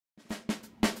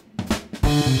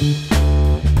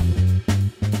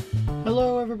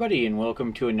Hello everybody and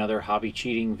welcome to another hobby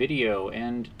cheating video,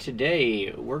 and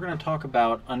today we're going to talk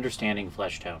about understanding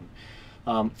flesh tone.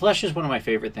 Flesh is one of my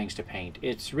favorite things to paint.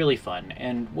 It's really fun,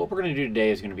 and what we're going to do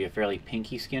today is going to be a fairly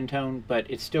pinky skin tone, but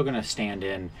it's still going to stand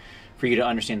in for you to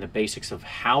understand the basics of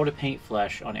how to paint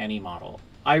flesh on any model.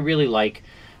 I really like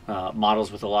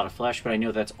models with a lot of flesh, but I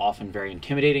know that's often very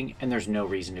intimidating, and there's no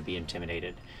reason to be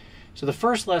intimidated. So the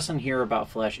first lesson here about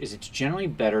flesh is it's generally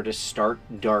better to start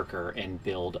darker and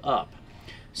build up.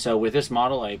 So with this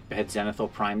model, I had zenithal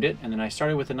primed it, and then I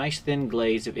started with a nice thin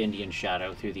glaze of Indian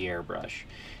shadow through the airbrush.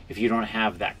 If you don't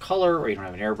have that color, or you don't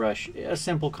have an airbrush, a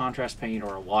simple contrast paint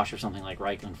or a wash of something like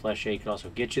Reikland Flesh Shade could also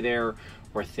get you there,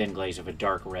 or a thin glaze of a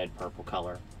dark red purple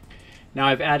color. Now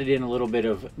I've added in a little bit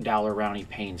of Daler Rowney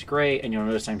Payne's Gray, and you'll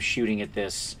notice I'm shooting at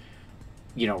this,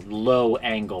 low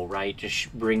angle, right?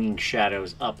 Just bringing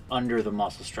shadows up under the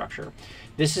muscle structure.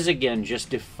 This is, again, just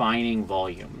defining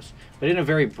volumes, but in a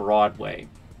very broad way.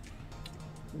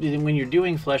 When you're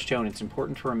doing flesh tone, it's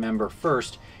important to remember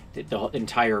first that the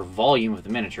entire volume of the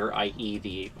miniature, i.e.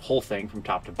 the whole thing from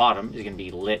top to bottom, is going to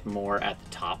be lit more at the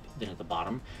top than at the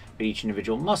bottom, but each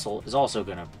individual muscle is also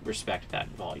going to respect that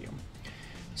volume.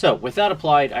 So with that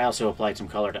applied, I also applied some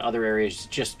color to other areas,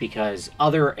 just because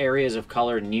other areas of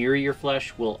color near your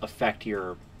flesh will affect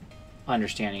your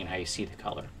understanding and how you see the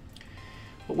color.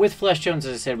 But with flesh tones,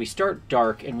 as I said, we start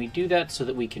dark, and we do that so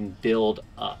that we can build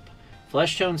up.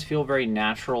 Flesh tones feel very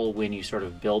natural when you sort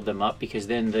of build them up, because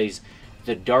then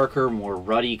the darker, more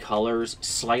ruddy colors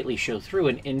slightly show through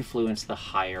and influence the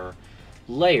higher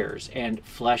layers. And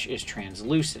flesh is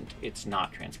translucent. It's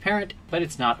not transparent, but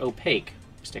it's not opaque.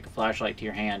 Stick a flashlight to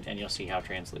your hand and you'll see how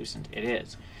translucent it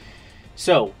is.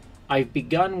 So I've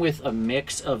begun with a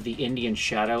mix of the Indian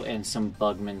Shadow and some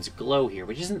Bugman's Glow here,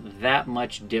 which isn't that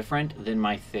much different than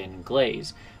my thin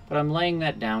glaze, but I'm laying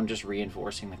that down, just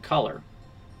reinforcing the color.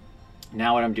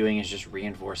 Now what I'm doing is just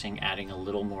reinforcing, adding a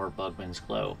little more Bugman's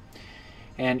Glow.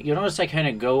 And you'll notice I kind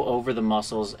of go over the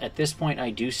muscles. At this point I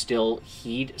do still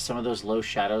heed some of those low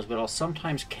shadows, but I'll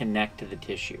sometimes connect to the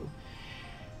tissue.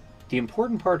 The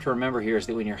important part to remember here is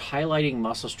that when you're highlighting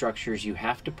muscle structures, you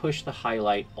have to push the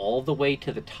highlight all the way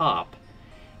to the top.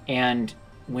 And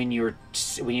when you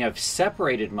have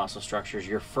separated muscle structures,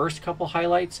 your first couple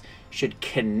highlights should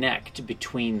connect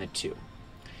between the two.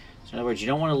 So in other words, you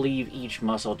don't want to leave each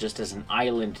muscle just as an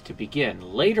island to begin.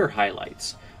 Later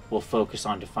highlights will focus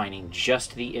on defining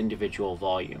just the individual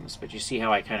volumes. But you see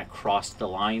how I kind of crossed the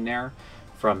line there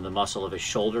from the muscle of his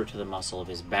shoulder to the muscle of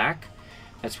his back?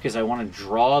 That's because I want to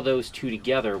draw those two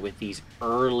together with these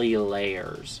early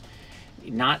layers.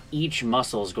 Not each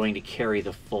muscle is going to carry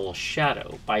the full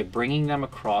shadow. By bringing them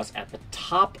across at the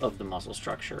top of the muscle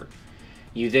structure,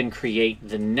 you then create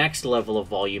the next level of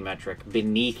volumetric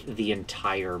beneath the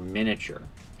entire miniature.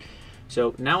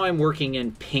 So now I'm working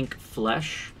in pink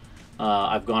flesh.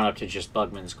 I've gone up to just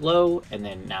Bugman's Glow, and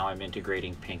then now I'm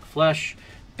integrating pink flesh.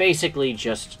 Basically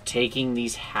just taking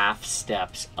these half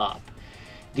steps up.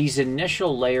 These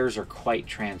initial layers are quite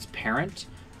transparent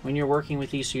when you're working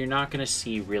with these, so you're not going to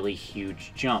see really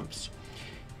huge jumps.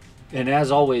 And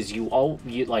as always,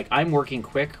 I'm working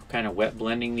quick, kind of wet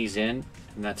blending these in,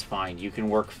 and that's fine. You can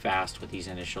work fast with these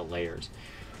initial layers.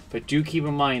 But do keep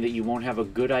in mind that you won't have a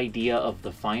good idea of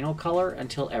the final color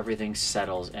until everything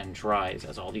settles and dries,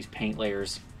 as all these paint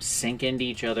layers sink into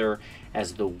each other.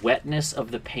 As the wetness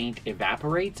of the paint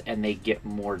evaporates and they get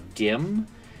more dim,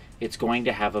 it's going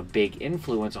to have a big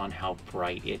influence on how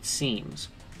bright it seems.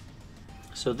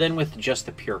 So then with just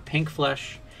the pure pink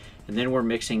flesh, and then we're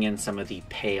mixing in some of the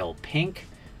pale pink.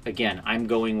 Again, I'm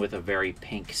going with a very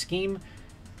pink scheme.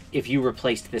 If you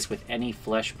replaced this with any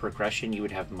flesh progression, you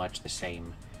would have much the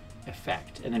same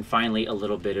effect. And then finally a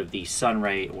little bit of the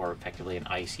Sunray, or effectively an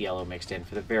ice yellow, mixed in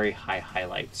for the very high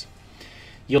highlights.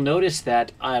 You'll notice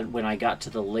that when I got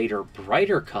to the later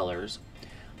brighter colors,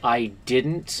 I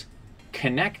didn't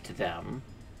connect them.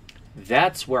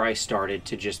 That's where I started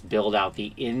to just build out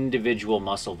the individual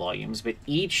muscle volumes, but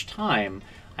each time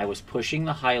I was pushing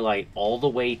the highlight all the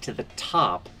way to the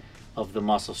top of the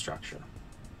muscle structure.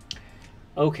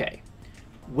 Okay,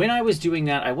 when I was doing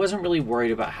that, I wasn't really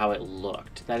worried about how it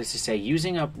looked. That is to say,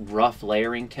 using a rough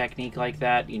layering technique like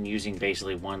that, and using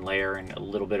basically one layer and a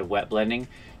little bit of wet blending,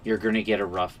 you're going to get a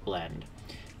rough blend.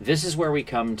 This is where we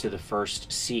come to the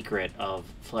first secret of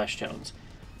flesh tones.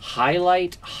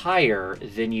 Highlight higher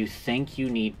than you think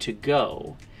you need to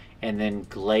go, and then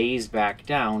glaze back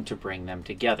down to bring them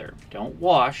together. Don't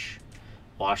wash.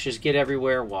 Washes get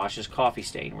everywhere. Wash is coffee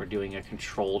stain. We're doing a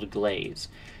controlled glaze.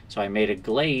 So I made a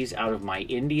glaze out of my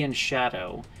Indian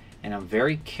Shadow, and I'm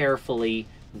very carefully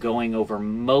going over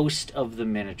most of the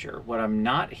miniature. What I'm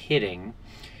not hitting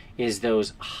is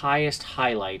those highest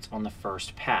highlights on the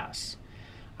first pass.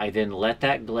 I then let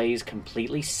that glaze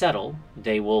completely settle.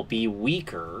 They will be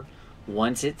weaker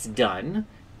once it's done.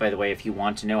 By the way, if you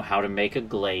want to know how to make a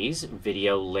glaze,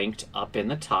 video linked up in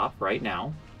the top right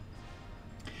now.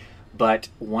 But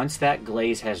once that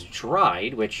glaze has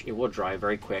dried, which it will dry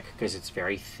very quick because it's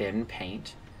very thin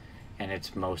paint and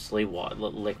it's mostly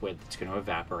liquid that's going to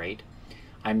evaporate,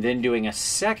 I'm then doing a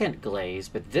second glaze,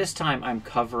 but this time I'm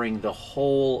covering the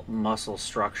whole muscle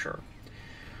structure.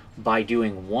 By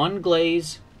doing one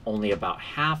glaze, only about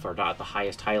half, or not the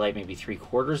highest highlight, maybe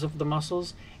 3/4 of the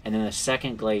muscles, and then the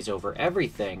second glaze over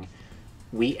everything,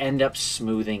 we end up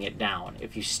smoothing it down.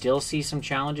 If you still see some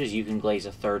challenges, you can glaze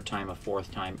a third time, a fourth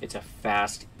time. It's a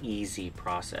fast, easy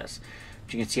process.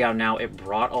 But you can see how now it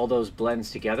brought all those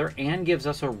blends together and gives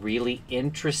us a really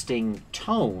interesting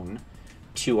tone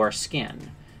to our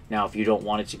skin. Now, if you don't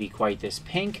want it to be quite this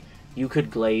pink, you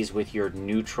could glaze with your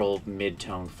neutral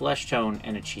mid-tone flesh tone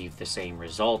and achieve the same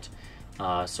result.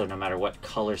 So no matter what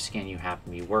color skin you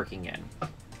happen to be working in.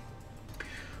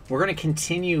 We're going to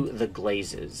continue the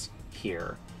glazes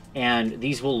here, and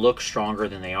these will look stronger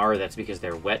than they are. That's because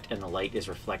they're wet and the light is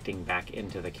reflecting back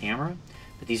into the camera.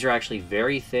 But these are actually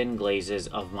very thin glazes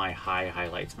of my high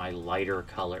highlights, my lighter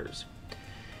colors.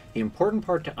 The important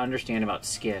part to understand about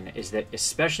skin is that,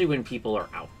 especially when people are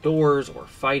outdoors or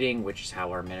fighting, which is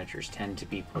how our miniatures tend to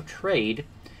be portrayed,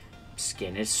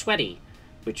 skin is sweaty,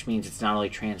 which means it's not only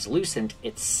translucent,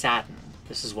 it's satin.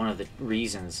 This is one of the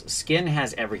reasons. Skin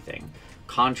has everything.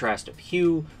 Contrast of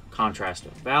hue, contrast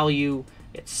of value,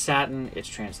 it's satin, it's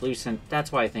translucent.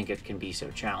 That's why I think it can be so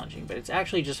challenging, but it's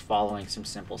actually just following some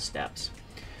simple steps.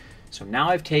 So now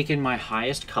I've taken my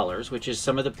highest colors, which is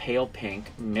some of the pale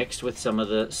pink mixed with some of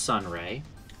the sunray,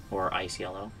 or ice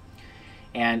yellow,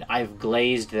 and I've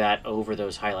glazed that over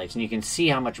those highlights. And you can see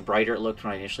how much brighter it looked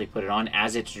when I initially put it on.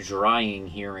 As it's drying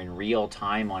here in real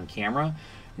time on camera,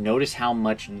 notice how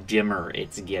much dimmer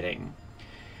it's getting.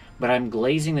 But I'm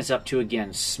glazing this up to,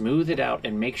 again, smooth it out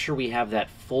and make sure we have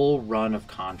that full run of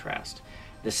contrast.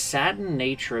 The satin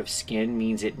nature of skin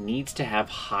means it needs to have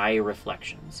high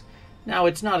reflections. Now,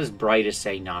 it's not as bright as,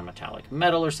 say, non-metallic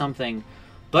metal or something,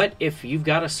 but if you've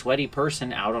got a sweaty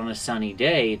person out on a sunny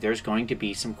day, there's going to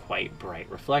be some quite bright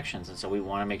reflections. And so we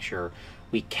want to make sure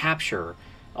we capture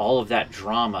all of that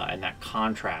drama and that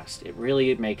contrast. It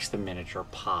makes the miniature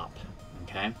pop,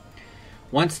 okay?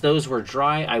 Once those were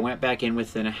dry, I went back in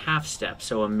within a half step,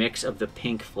 so a mix of the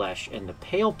pink flesh and the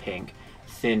pale pink,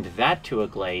 thinned that to a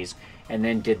glaze, and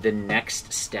then did the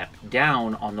next step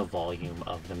down on the volume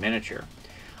of the miniature.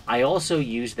 I also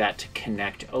used that to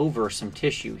connect over some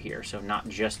tissue here, so not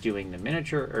just doing the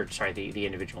miniature, or sorry, the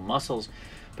individual muscles,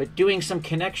 but doing some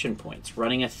connection points,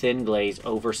 running a thin glaze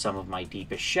over some of my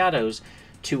deepest shadows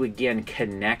to again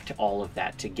connect all of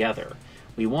that together.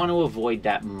 We want to avoid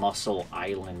that muscle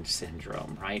island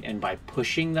syndrome, right? And by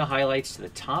pushing the highlights to the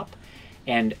top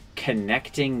and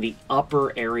connecting the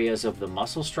upper areas of the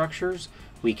muscle structures,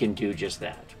 we can do just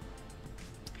that.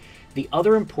 The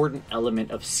other important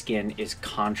element of skin is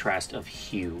contrast of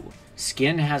hue.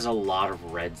 Skin has a lot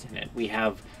of reds in it. We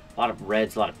have a lot of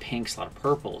reds, a lot of pinks, a lot of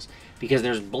purples, because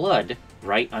there's blood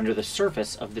right under the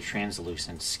surface of the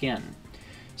translucent skin.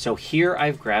 So here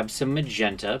I've grabbed some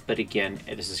magenta, but again,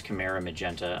 this is Chimera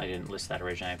magenta. I didn't list that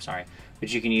originally, I'm sorry.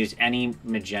 But you can use any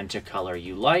magenta color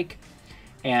you like,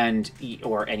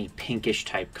 or any pinkish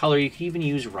type color. You could even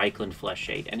use Reikland Flesh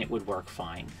Shade, and it would work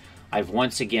fine. I've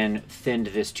once again thinned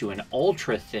this to an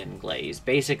ultra thin glaze,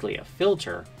 basically a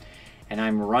filter, and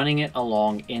I'm running it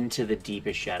along into the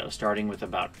deepest shadow, starting with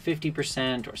about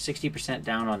 50% or 60%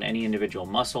 down on any individual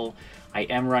muscle. I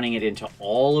am running it into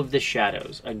all of the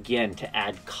shadows, again, to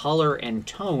add color and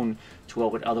tone to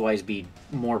what would otherwise be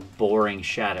more boring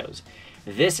shadows.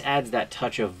 This adds that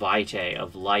touch of vitae,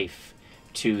 of life,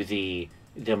 to the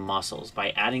muscles.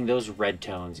 By adding those red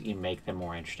tones, you make them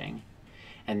more interesting.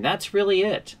 And that's really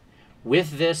it.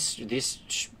 With this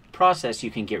process,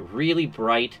 you can get really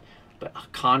bright, but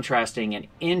contrasting and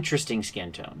interesting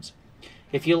skin tones.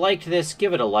 If you liked this,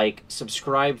 give it a like,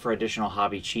 subscribe for additional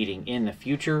hobby cheating in the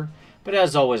future. But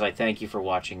as always, I thank you for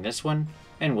watching this one,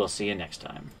 and we'll see you next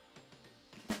time.